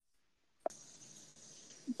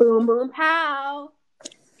Boom, boom, pow.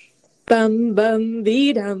 Bum bum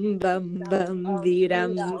dee dum bum bum dee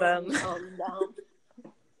dum bum.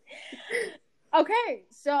 Okay,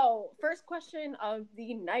 so first question of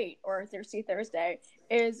the night or Thirsty Thursday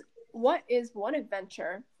is, what is one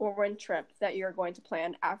adventure or one trip that you're going to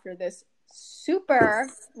plan after this super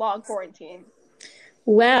long quarantine?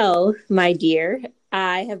 Well, my dear,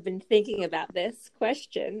 I have been thinking about this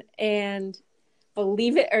question, and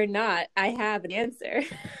believe it or not, I have an answer.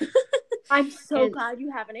 I'm so and glad you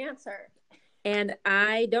have an answer. and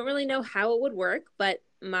I don't really know how it would work, but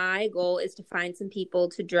my goal is to find some people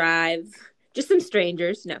to drive, just some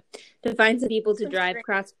strangers, no, to find some people to drive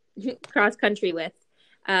cross country with.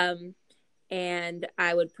 Um, and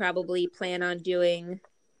I would probably plan on doing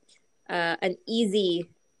an easy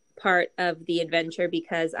part of the adventure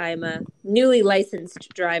because I'm a newly licensed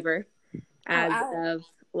driver as of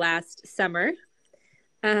last summer.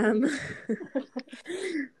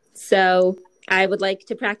 So I would like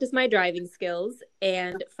to practice my driving skills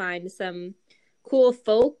and find some cool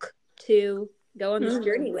folk to go on this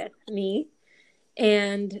journey with me.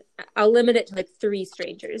 And I'll limit it to like 3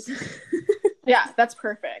 strangers. Yeah, that's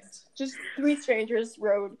perfect. Just 3 strangers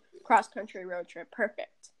cross-country road trip. Perfect.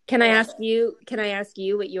 Can I ask you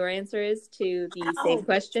what your answer is to the same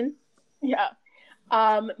question? Yeah.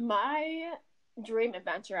 My dream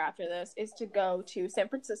adventure after this is to go to San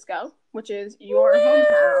Francisco, which is your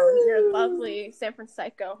hometown, your lovely San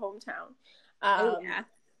Francisco hometown. Oh yeah.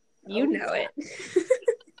 You know it.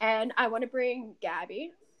 And I want to bring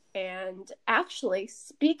Gabby. And actually,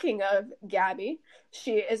 speaking of Gabby,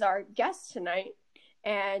 she is our guest tonight.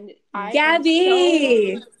 And I am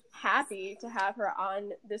so happy to have her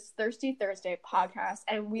on this Thirsty Thursday podcast.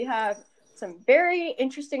 And we have some very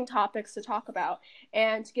interesting topics to talk about.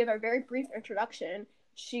 And to give a very brief introduction,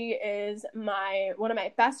 she is one of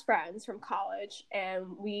my best friends from college, and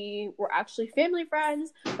we were actually family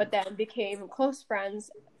friends, but then became close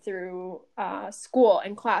friends through school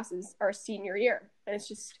and classes our senior year. And it's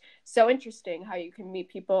just so interesting how you can meet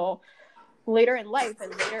people later in life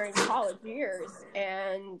and later in college years.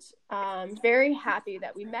 And very happy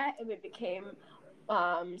that we met and we became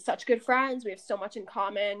such good friends. We have so much in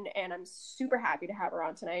common, and I'm super happy to have her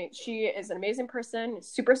on tonight. She is an amazing person,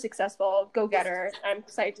 super successful, go-getter. I'm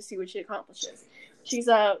excited to see what she accomplishes. She's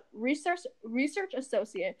a research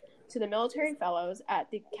associate to the Military Fellows at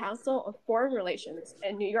the Council of Foreign Relations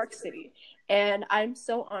in New York City, and I'm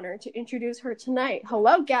so honored to introduce her tonight.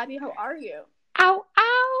 Hello, Gabby. How are you? Ow,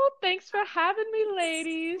 ow. Thanks for having me,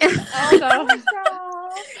 ladies.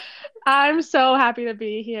 I'm so happy to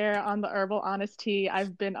be here on the Herbal Honest Tea.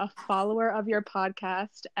 I've been a follower of your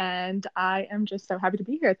podcast, and I am just so happy to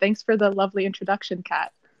be here. Thanks for the lovely introduction,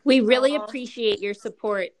 Kat. We really appreciate your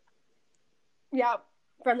support. Yeah,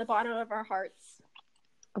 from the bottom of our hearts.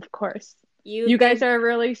 Of course. You guys are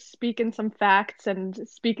really speaking some facts and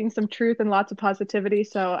speaking some truth and lots of positivity,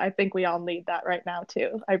 so I think we all need that right now,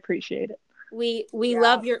 too. I appreciate it. We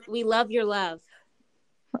love your love.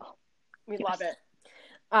 We love it.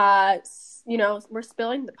 We're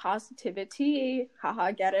spilling the positivity.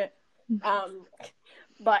 Haha, get it.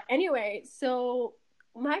 But anyway, so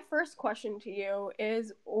my first question to you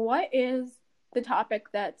is, what is the topic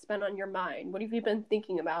that's been on your mind? What have you been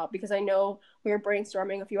thinking about? Because I know we were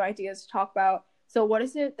brainstorming a few ideas to talk about. So what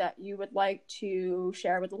is it that you would like to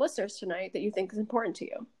share with the listeners tonight that you think is important to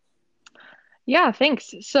you? Yeah,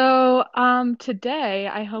 thanks. So today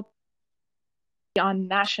I hope on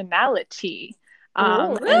nationality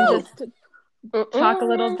and just talk a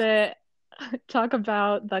little bit, talk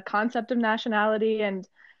about the concept of nationality and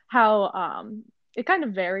how it kind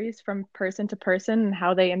of varies from person to person and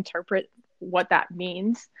how they interpret what that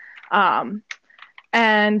means.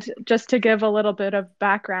 And just to give a little bit of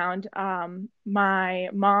background, my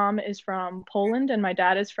mom is from Poland and my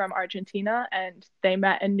dad is from Argentina, and they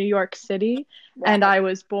met in New York City. Wow. And I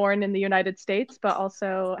was born in the United States, but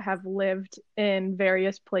also have lived in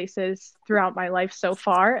various places throughout my life so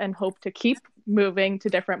far and hope to keep moving to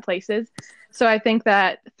different places. So I think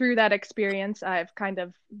that through that experience, I've kind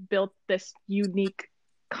of built this unique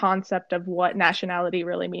concept of what nationality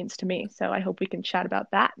really means to me. So I hope we can chat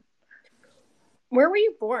about that. Where were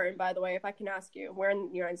you born, by the way, if I can ask you? Where in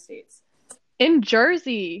the United States? In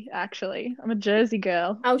Jersey, actually. I'm a Jersey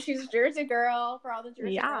girl. Oh, she's a Jersey girl. For all the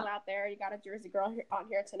Jersey girls out there, you got a Jersey girl on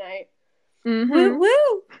here tonight. Mm-hmm. Woo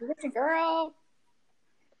woo, Jersey girl.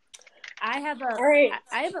 I have a. All right.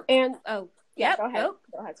 I have a. And oh, yeah. Go ahead.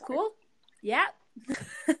 Go ahead. Cool. Yeah.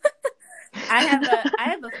 I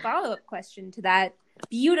have a follow-up question to that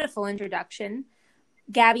beautiful introduction,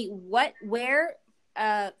 Gabby. Where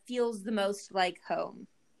feels the most like home?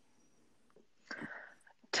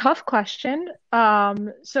 tough question.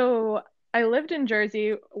 So I lived in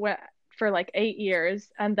Jersey for like 8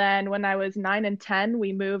 years, and then when I was 9 and 10,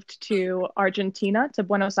 we moved to Argentina, to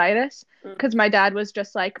Buenos Aires, because my dad was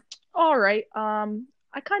just like, "All right,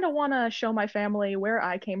 I kind of want to show my family where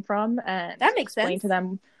I came from and that makes explain sense to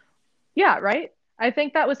them." Yeah, right. I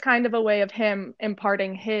think that was kind of a way of him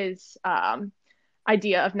imparting his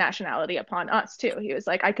idea of nationality upon us too. He was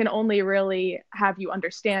like, "I can only really have you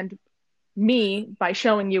understand me by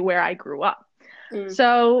showing you where I grew up."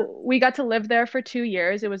 So we got to live there for 2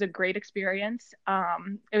 years. It was a great experience.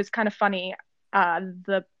 It was kind of funny.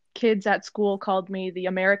 The kids at school called me the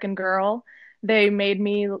American Girl. They made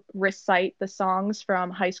me recite the songs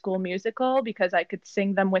from High School Musical because I could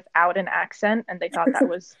sing them without an accent, and they thought that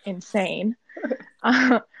was insane.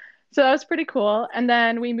 So that was pretty cool. And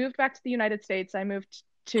then we moved back to the United States. I moved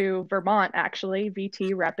to Vermont, actually,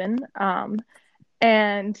 VT Reppin.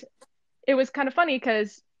 And it was kind of funny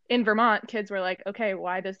because in Vermont, kids were like, "Okay,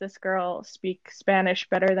 why does this girl speak Spanish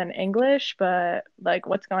better than English? But like,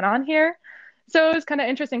 what's going on here?" So it was kind of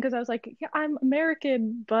interesting because I was like, "Yeah, I'm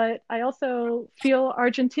American, but I also feel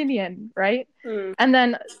Argentinian, right?" And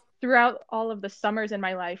then throughout all of the summers in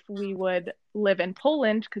my life, we would live in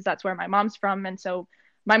Poland because that's where my mom's from. And so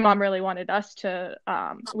my mom really wanted us to,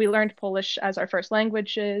 we learned Polish as our first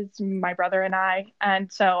languages, my brother and I.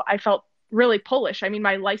 And so I felt really Polish. I mean,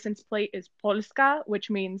 my license plate is Polska, which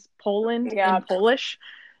means Poland in Polish.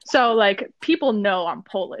 So like people know I'm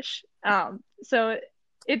Polish. So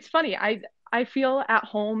it's funny. I feel at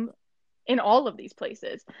home in all of these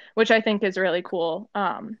places, which I think is really cool.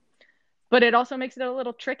 But it also makes it a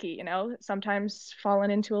little tricky, sometimes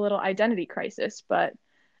falling into a little identity crisis. But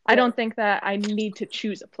I don't think that I need to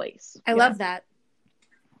choose a place. I love that.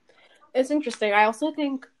 It's interesting. I also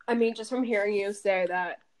think, just from hearing you say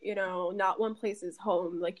that, not one place is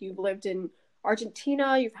home. Like, you've lived in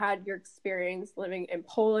Argentina, you've had your experience living in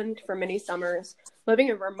Poland for many summers, living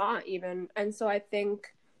in Vermont even. And so I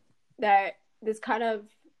think that this kind of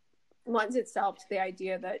lends itself to the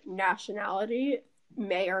idea that nationality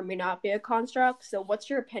may or may not be a construct. So what's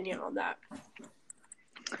your opinion on that?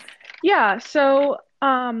 Yeah, so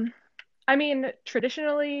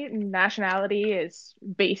traditionally nationality is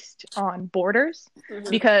based on borders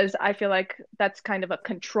because I feel like that's kind of a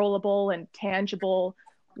controllable and tangible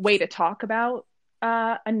way to talk about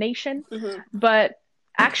a nation. But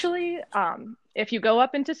actually, if you go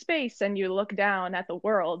up into space and you look down at the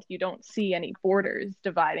world, you don't see any borders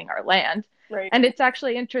dividing our land. Right. And it's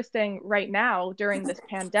actually interesting right now during this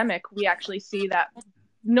pandemic, we actually see that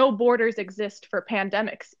no borders exist for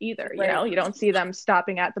pandemics either. Right. You don't see them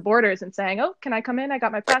stopping at the borders and saying, "Oh, can I come in? I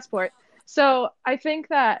got my passport." So I think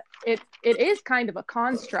that it is kind of a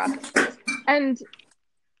construct. And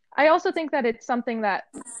I also think that it's something that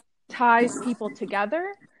ties people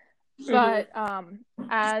together. But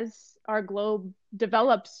as our globe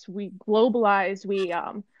develops, we globalize, we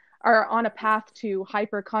are on a path to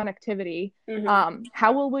hyper-connectivity.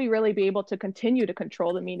 How will we really be able to continue to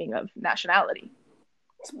control the meaning of nationality?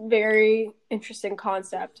 It's a very interesting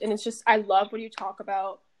concept. And it's just, I love when you talk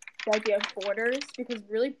about the idea of borders, because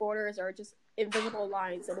really borders are just invisible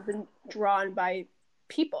lines that have been drawn by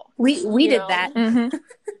people. We did that.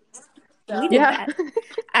 We did that.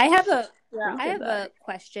 I have a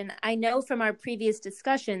question. I know from our previous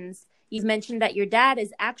discussions, you've mentioned that your dad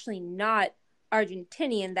is actually not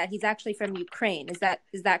Argentinian, that he's actually from Ukraine. Is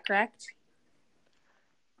that correct?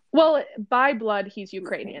 Well, by blood, he's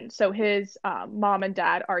Ukrainian. So his mom and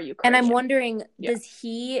dad are Ukrainian. And I'm wondering,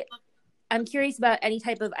 I'm curious about any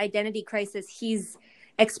type of identity crisis he's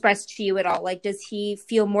expressed to you at all. Like, does he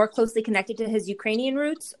feel more closely connected to his Ukrainian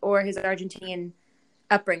roots or his Argentinian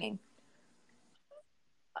upbringing?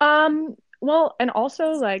 Well, and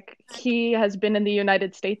also, like, he has been in the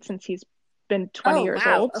United States since he's been 20 years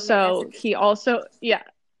old. Okay, so he also,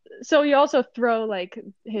 so you also throw like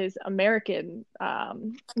his American,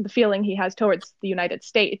 the feeling he has towards the United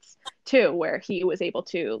States too, where he was able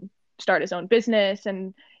to start his own business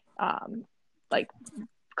and like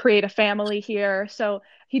create a family here. So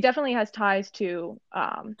he definitely has ties to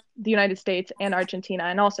the United States and Argentina,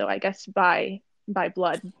 and also, I guess, by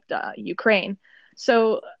blood, Ukraine.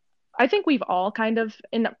 So I think we've all kind of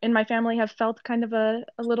in my family have felt kind of a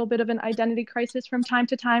little bit of an identity crisis from time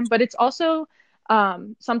to time, but it's also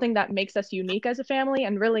something that makes us unique as a family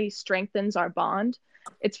and really strengthens our bond.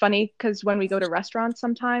 It's funny because when we go to restaurants,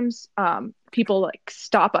 sometimes people like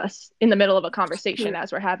stop us in the middle of a conversation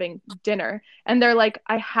as we're having dinner, and they're like,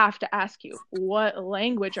 "I have to ask you, what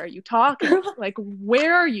language are you talking? Like,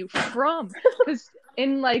 where are you from?" Because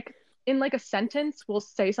in in like a sentence will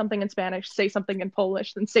say something in Spanish, say something in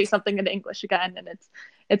Polish, then say something in English again, and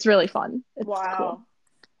it's really fun. It's wow.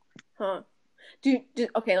 Cool. Huh.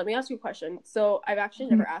 Okay, let me ask you a question. So I've actually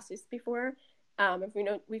never asked this before. If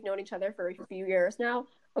we've known each other for a few years now.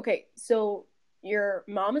 Okay, so your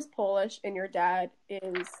mom is Polish and your dad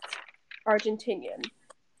is Argentinian,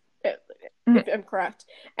 if I'm correct.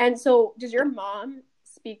 And so does your mom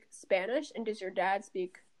speak Spanish and does your dad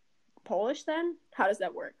speak Polish then? How does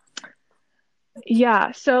that work?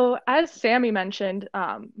 Yeah, so as Sammy mentioned,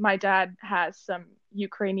 my dad has some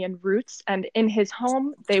Ukrainian roots, and in his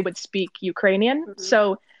home, they would speak Ukrainian. Mm-hmm.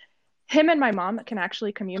 So him and my mom can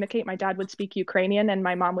actually communicate. My dad would speak Ukrainian and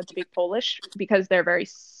my mom would speak Polish because they're very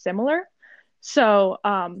similar. So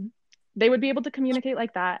they would be able to communicate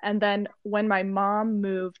like that. And then when my mom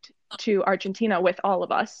moved to Argentina with all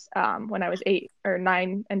of us, when I was 8 or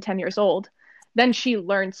 9 and 10 years old, then she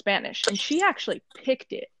learned Spanish and she actually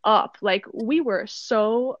picked it up. Like, we were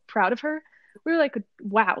so proud of her. We were like,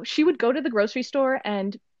 wow. She would go to the grocery store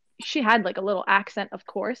and she had like a little accent, of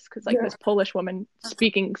course, because like this Polish woman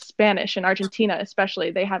speaking Spanish in Argentina,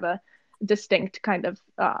 especially, they have a distinct kind of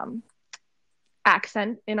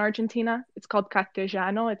accent in Argentina. It's called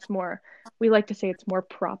Castellano. It's more, we like to say it's more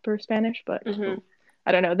proper Spanish, but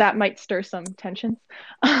I don't know, that might stir some tensions.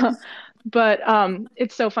 But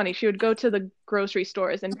it's so funny. She would go to the grocery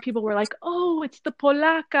stores and people were like, oh, it's the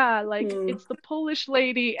Polaka, like it's the Polish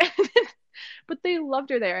lady. But they loved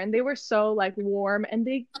her there and they were so like warm and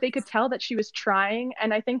they could tell that she was trying.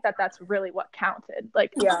 And I think that that's really what counted.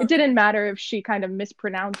 Like, it didn't matter if she kind of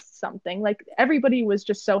mispronounced something. Like, everybody was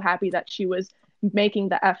just so happy that she was making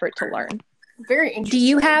the effort to learn. Very interesting. Do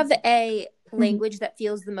you have a language that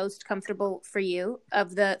feels the most comfortable for you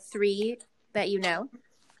of the 3 that you know?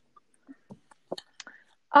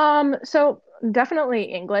 So definitely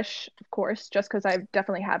English, of course, just because I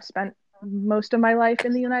definitely have spent most of my life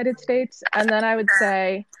in the United States. And then I would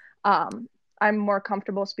say I'm more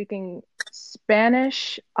comfortable speaking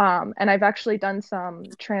Spanish, and I've actually done some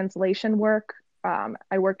translation work.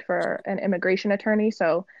 I worked for an immigration attorney,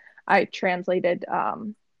 so I translated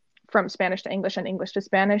from Spanish to English and English to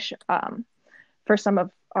Spanish for some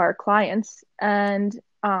of our clients. And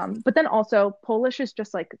but then also Polish is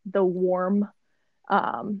just like the warm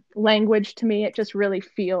language to me. It just really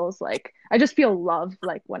feels like, I just feel love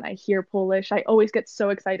like when I hear Polish. I always get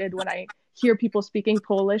so excited when I hear people speaking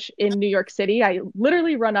Polish in New York City. I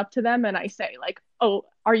literally run up to them and I say like, oh,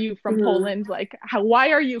 are you from Poland? Like,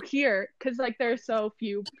 why are you here? Because like there's so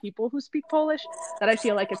few people who speak Polish that I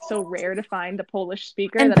feel like it's so rare to find a Polish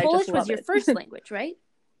speaker. And that Polish I just love was your first language, right?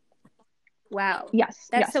 Wow. Yes.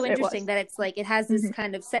 That's so interesting that it's like, it has this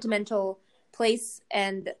kind of sentimental place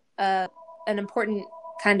and an important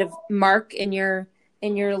kind of mark in your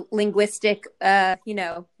linguistic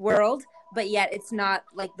world, but yet it's not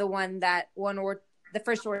like the one or the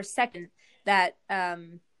first or second that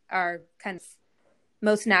are kind of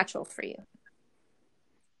most natural for you.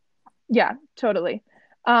 Yeah, totally.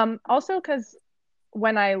 Also because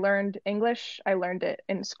when I learned English, I learned it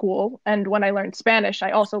in school, and when I learned Spanish,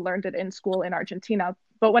 I also learned it in school in Argentina.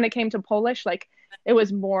 But when it came to Polish, like, it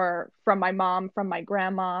was more from my mom, from my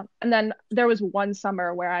grandma. And then there was one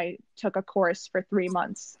summer where I took a course for 3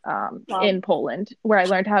 months in Poland where I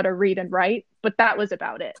learned how to read and write, but that was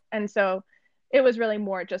about it. And so it was really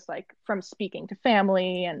more just like from speaking to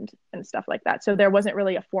family and stuff like that. So there wasn't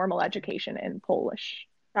really a formal education in Polish.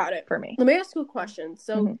 Got it. For me. Let me ask you a question.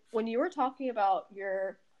 So when you were talking about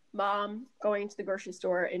your mom going to the grocery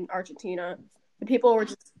store in Argentina, the people were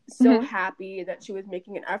just so happy that she was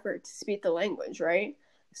making an effort to speak the language, right?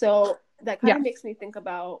 So that kind of makes me think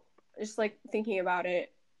about just like thinking about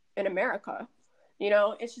it in America. You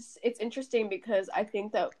know, it's interesting because I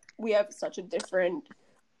think that we have such a different,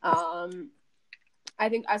 I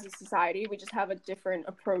think as a society, we just have a different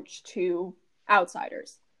approach to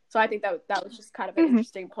outsiders. So I think that was just kind of an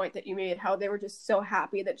interesting point that you made, how they were just so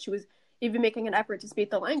happy that she was even making an effort to speak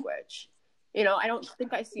the language. You know, I don't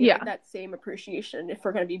think I see that same appreciation, if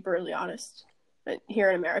we're going to be brutally honest, here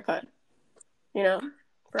in America, you know,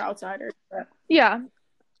 for outsiders. But... Yeah.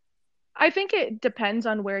 I think it depends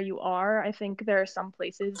on where you are. I think there are some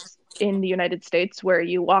places in the United States where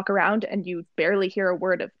you walk around and you barely hear a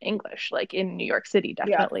word of English, like in New York City,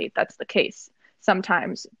 definitely. That's the case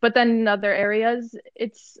sometimes. But then in other areas,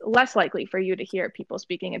 it's less likely for you to hear people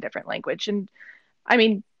speaking a different language. And I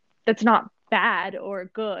mean, that's not bad or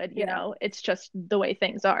good, you know, it's just the way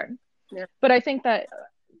things are. Yeah. But I think that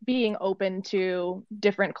being open to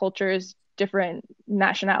different cultures, different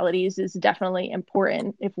nationalities is definitely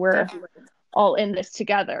important if we're all in this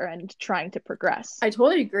together and trying to progress. I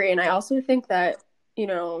totally agree. And I also think that, you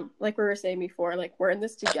know, like we were saying before, like we're in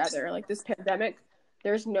this together. Like this pandemic,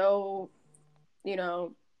 there's no, you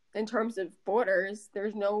know, in terms of borders,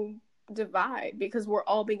 there's no divide because we're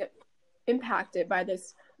all being impacted by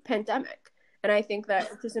this pandemic. And I think that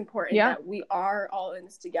it's just important that we are all in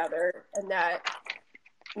this together, and that,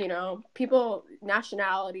 you know, people,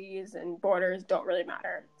 nationalities and borders don't really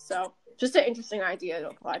matter. So just an interesting idea to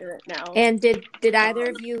apply to it now. And did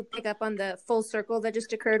either of you pick up on the full circle that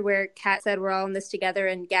just occurred where Kat said we're all in this together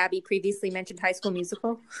and Gabby previously mentioned High School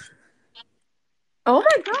Musical? Oh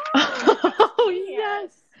my god! Oh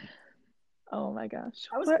yes! Oh my gosh!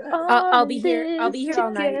 I'll be here. I'll be here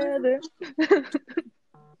all night.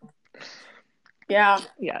 Yeah.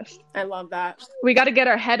 Yes. I love that. We got to get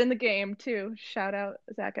our head in the game too. Shout out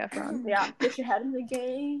Zac Efron. Yeah. Get your head in the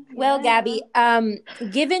game. Yeah. Well, Gabby,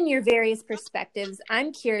 given your various perspectives,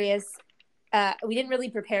 I'm curious. We didn't really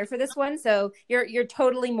prepare for this one, so you're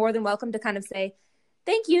totally more than welcome to kind of say,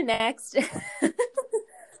 "Thank you, next."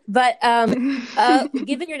 But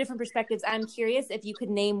given your different perspectives, I'm curious if you could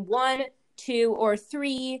name 1, 2, or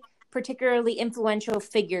 3 particularly influential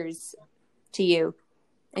figures to you,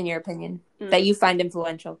 in your opinion, that you find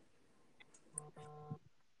influential.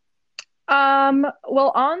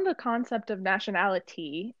 Well, on the concept of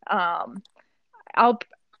nationality, I'll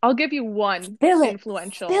give you one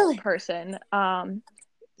influential person.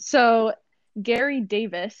 So Gary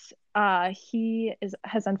Davis, he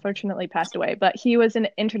has unfortunately passed away, but he was an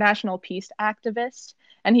international peace activist,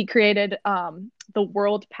 and he created the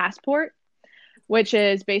World Passport, which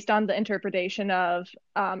is based on the interpretation of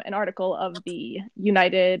an article of the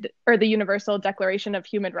Universal Declaration of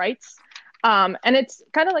Human Rights. And it's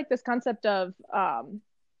kind of like this concept of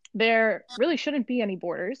there really shouldn't be any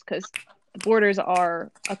borders, because borders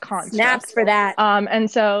are a construct. Snaps for that. And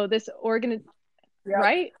so this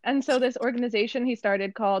right? And so this organization he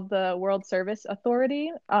started, called the World Service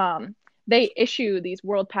Authority, they issue these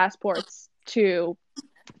world passports to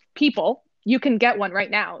people. You can get one right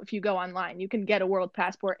now if you go online. You can get a world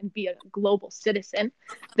passport and be a global citizen.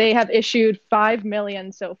 They have issued 5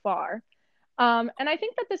 million so far. And I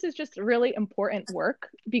think that this is just really important work,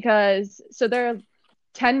 because there are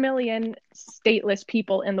 10 million stateless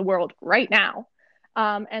people in the world right now.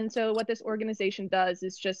 And so what this organization does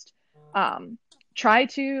is just try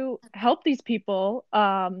to help these people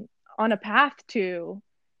on a path to,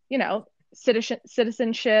 you know,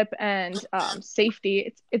 citizenship and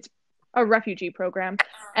safety. It's a refugee program,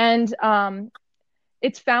 and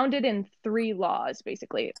it's founded in 3 laws,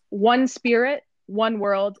 basically: 1 spirit, 1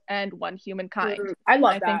 world, and 1 humankind. I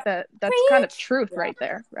love that. I think that's kind of truth right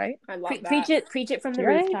there, right? I love that. Preach it from the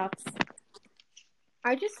rooftops.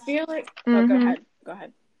 I just feel like go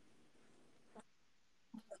ahead.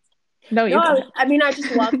 No, I mean, I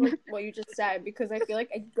just love what you just said, because I feel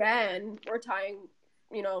like, again, we're tying,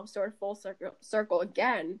 you know, sort of full circle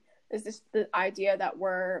again, is this the idea that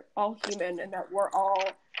we're all human and that we're all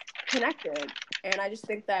connected. And I just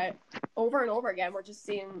think that over and over again, we're just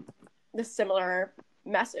seeing this similar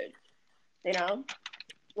message, you know?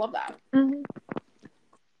 Love that. Mm-hmm.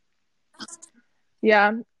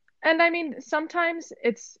 Yeah. And I mean, sometimes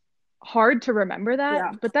it's hard to remember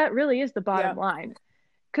that, but that really is the bottom line.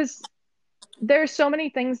 Because there's so many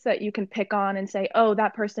things that you can pick on and say, oh,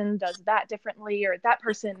 that person does that differently, or that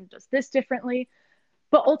person does this differently.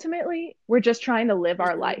 But ultimately, we're just trying to live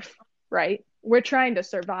our life, right? We're trying to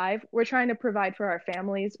survive. We're trying to provide for our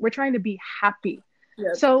families. We're trying to be happy.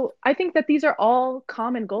 Yes. So I think that these are all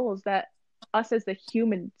common goals that us as the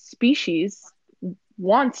human species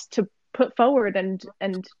wants to put forward and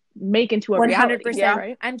make into a 100%. Reality. Yeah,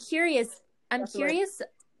 right? I'm curious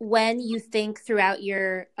when you think throughout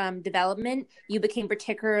your development, you became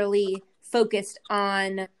particularly focused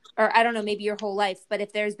on, or I don't know, maybe your whole life, but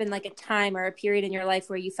if there's been like a time or a period in your life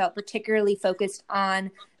where you felt particularly focused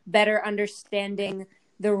on better understanding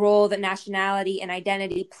the role that nationality and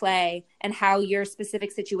identity play, and how your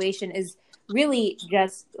specific situation is really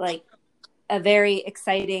just like a very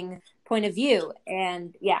exciting point of view.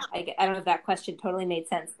 And yeah, I don't know if that question totally made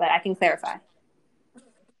sense, but I can clarify.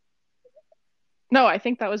 No, I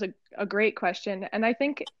think that was a great question. And I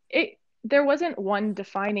think there wasn't one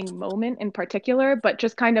defining moment in particular, but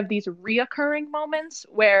just kind of these reoccurring moments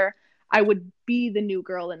where I would be the new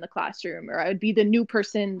girl in the classroom, or I would be the new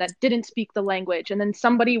person that didn't speak the language. And then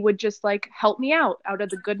somebody would just like help me out of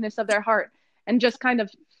the goodness of their heart, and just kind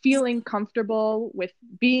of feeling comfortable with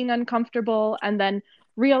being uncomfortable. And then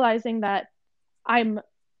realizing that I'm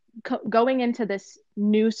going into this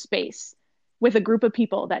new space with a group of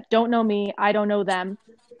people that don't know me, I don't know them,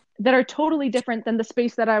 that are totally different than the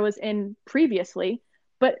space that I was in previously.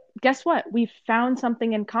 But guess what? We've found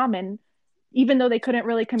something in common even though they couldn't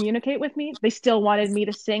really communicate with me, they still wanted me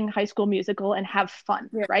to sing High School Musical and have fun,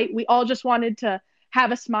 right? We all just wanted to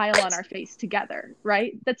have a smile on our face together,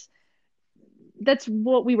 right? That's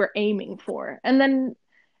what we were aiming for. And then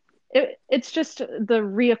it's just the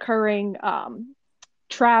reoccurring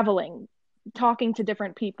traveling, talking to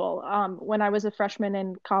different people. When I was a freshman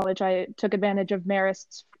in college, I took advantage of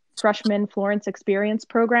Marist's freshman Florence experience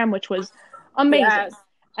program, which was amazing. Yes.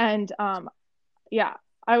 And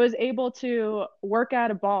I was able to work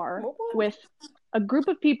at a bar with a group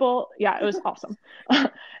of people. Yeah, it was awesome.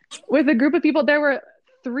 With a group of people, there were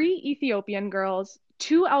 3 Ethiopian girls,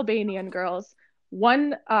 2 Albanian girls.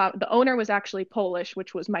 One, the owner was actually Polish,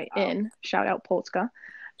 which was my in. Shout out Polska.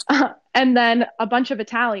 And then a bunch of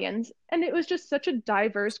Italians. And it was just such a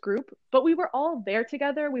diverse group. But we were all there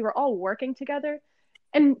together. We were all working together.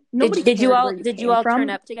 And nobody did you all turn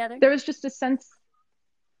up together? There was just a sense.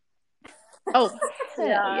 Oh,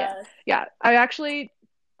 yeah. I actually,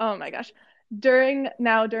 oh my gosh. During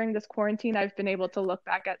this quarantine, I've been able to look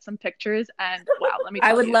back at some pictures, and wow, let me tell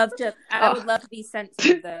you. I would love to be sent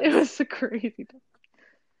some of those. It was a crazy time.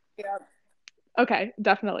 Yeah. Okay,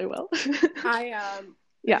 definitely will.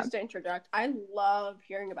 Just to interject, I love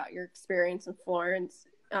hearing about your experience in Florence,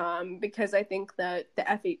 because I think that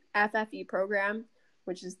the FFE program,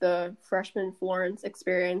 which is the Freshman Florence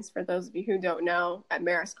Experience, for those of you who don't know, at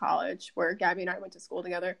Marist College, where Gabby and I went to school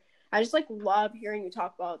together. I just like hearing you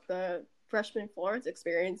talk about the Freshman Florence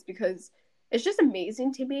Experience, because it's just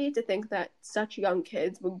amazing to me to think that such young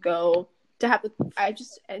kids would go to have I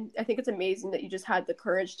think it's amazing that you just had the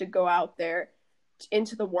courage to go out there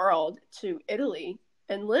into the world, to Italy,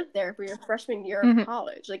 and live there for your freshman year of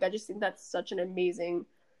college. Like, I just think that's such an amazing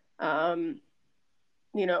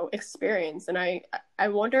experience. And I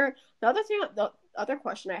wonder, the other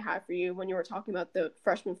question I had for you when you were talking about the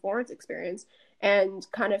Freshman Florence Experience and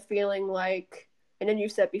kind of feeling like, and then you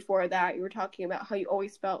said before that you were talking about how you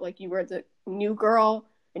always felt like you were the new girl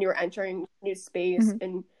and you were entering new space.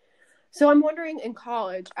 And so I'm wondering, in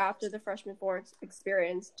college, after the Freshman Florence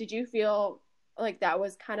Experience, did you feel like that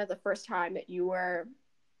was kind of the first time that you were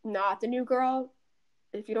not the new girl,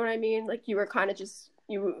 if you know what I mean? Like, you were kind of just,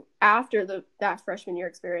 after that freshman year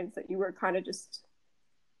experience, that you were kind of just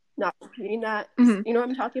not repeating that. You know what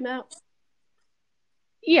I'm talking about?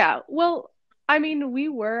 Yeah, well, I mean, we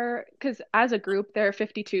were, because as a group, there are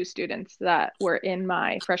 52 students that were in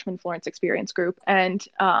my Freshman Florence Experience group, and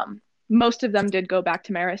most of them did go back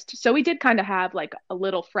to Marist. So we did kind of have like a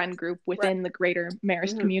little friend group within the greater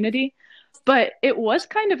Marist community. But it was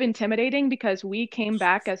kind of intimidating because we came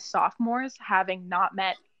back as sophomores, having not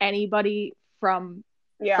met anybody from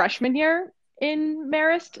freshman year in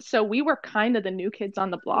Marist. So we were kind of the new kids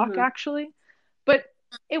on the block, actually. But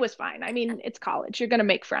it was fine. I mean, it's college. You're going to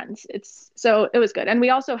make friends. So it was good. And we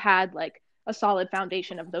also had like a solid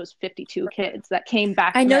foundation of those 52 kids that came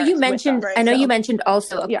back. I know you mentioned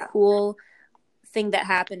also a cool thing that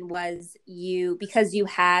happened was because you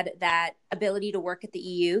had that ability to work at the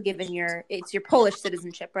EU, given it's your Polish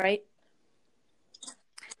citizenship, right?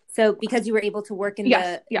 So because you were able to work in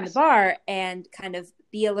the bar and kind of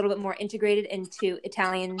be a little bit more integrated into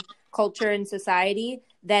Italian culture and society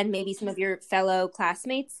than maybe some of your fellow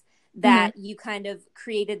classmates, that you kind of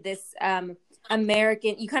created this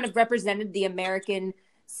you kind of represented the American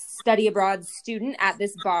study abroad student at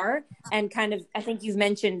this bar, and kind of, I think you've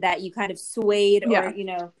mentioned that you kind of swayed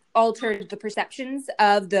or, altered the perceptions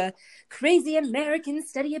of the crazy American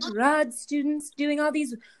study abroad students doing all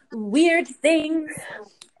these weird things.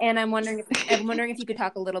 And I'm wondering if you could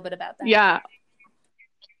talk a little bit about that.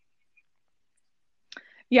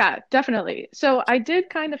 Yeah, definitely. So I did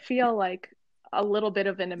kind of feel like a little bit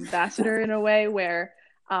of an ambassador in a way, where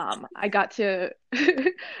I got to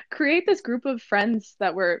create this group of friends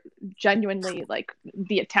that were genuinely like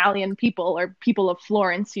the Italian people or people of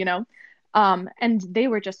Florence, and they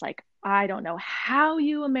were just like, I don't know how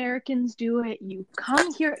you Americans do it. You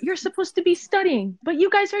come here, you're supposed to be studying, but you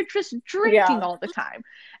guys are just drinking all the time.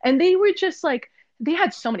 And they were just like, they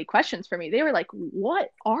had so many questions for me. They were like, what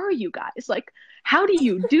are you guys? Like, how do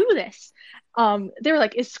you do this? They were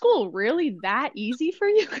like, is school really that easy for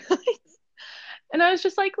you guys? And I was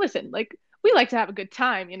just like, listen, like, we like to have a good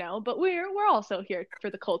time, but we're also here for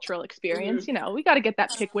the cultural experience. We got to get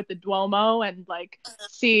that pic with the Duomo and like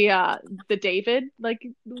see the David, like.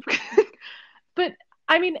 But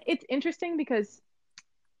I mean, it's interesting because,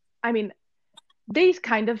 I mean, they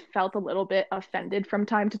kind of felt a little bit offended from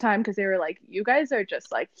time to time because they were like, you guys are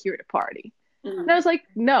just like here to party. And I was like,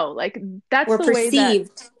 no, like that's the perceived way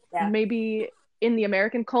that maybe in the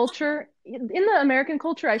American culture,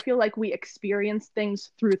 I feel like we experience things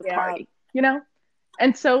through the party,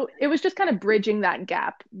 And so it was just kind of bridging that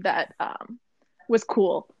gap that was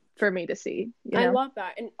cool for me to see. I love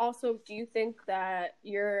that. And also, do you think that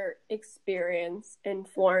your experience in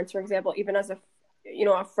Florence, for example, even as a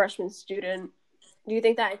freshman student, do you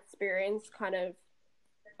think that experience kind of,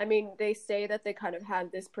 I mean, they say that they kind of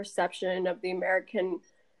had this perception of the American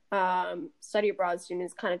study abroad student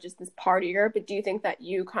as kind of just this partier, but do you think that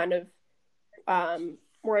you kind of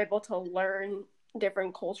were able to learn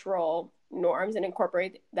different cultural norms and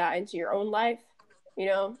incorporate that into your own life? You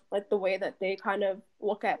know, like the way that they kind of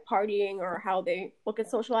look at partying or how they look at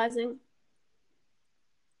socializing?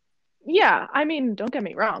 Yeah, I mean, don't get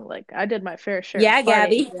me wrong. Like, I did my fair share. Yeah, of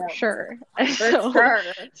Gabby. for sure. For sure.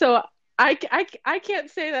 So I can't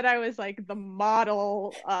say that I was like the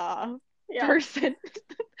model person,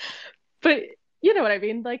 but you know what I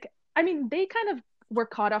mean? Like, I mean, they kind of were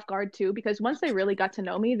caught off guard too, because once they really got to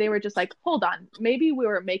know me, they were just like, hold on, maybe we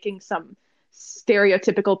were making some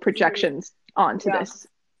stereotypical projections onto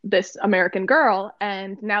this American girl.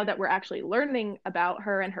 And now that we're actually learning about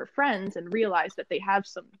her and her friends and realize that they have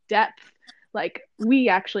some depth, like we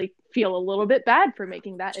actually feel a little bit bad for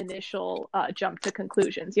making that initial jump to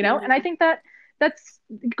conclusions, you know? And I think that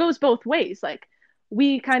goes both ways. Like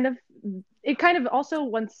it kind of also,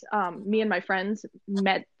 once me and my friends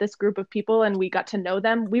met this group of people and we got to know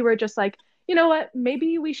them, we were just like, you know what,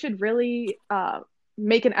 maybe we should really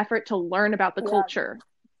make an effort to learn about the culture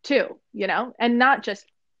too, you know, and not just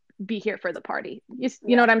be here for the party.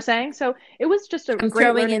 You know what I'm saying? So it was just a great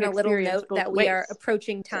throwing learning in a little experience note that we are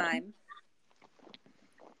approaching time.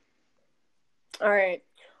 All right.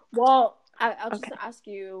 Well, I'll just ask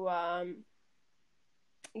you.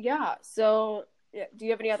 So, do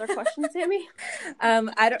you have any other questions, Sammy?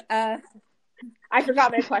 I don't. I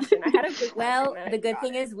forgot my question. I had a good Well, the good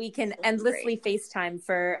thing is we can endlessly FaceTime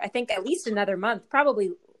for, I think, at least another month,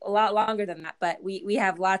 probably a lot longer than that. But we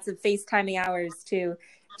have lots of FaceTiming hours to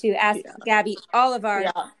ask Gabby all of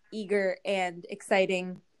our eager and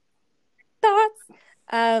exciting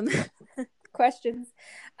thoughts, questions.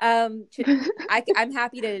 I'm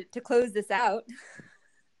happy to close this out.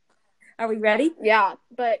 Are we ready? Yeah,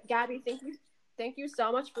 but Gabby, thank you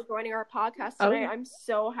so much for joining our podcast tonight. I'm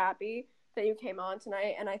so happy that you came on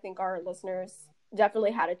tonight, and I think our listeners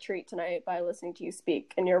definitely had a treat tonight by listening to you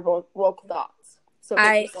speak and your vocal thoughts. So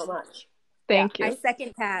thank you so much. Thank you. I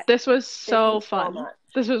second Pat. This was so fun.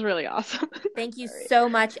 This was really awesome. Thank you so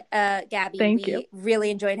much, Gabby. Thank you.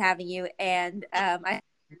 Really enjoyed having you, and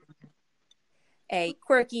a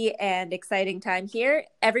quirky and exciting time here.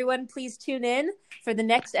 Everyone, please tune in for the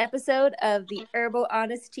next episode of the Herbal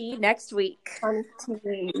Honest Tea next week.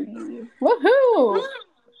 Woohoo!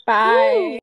 Bye. Woo.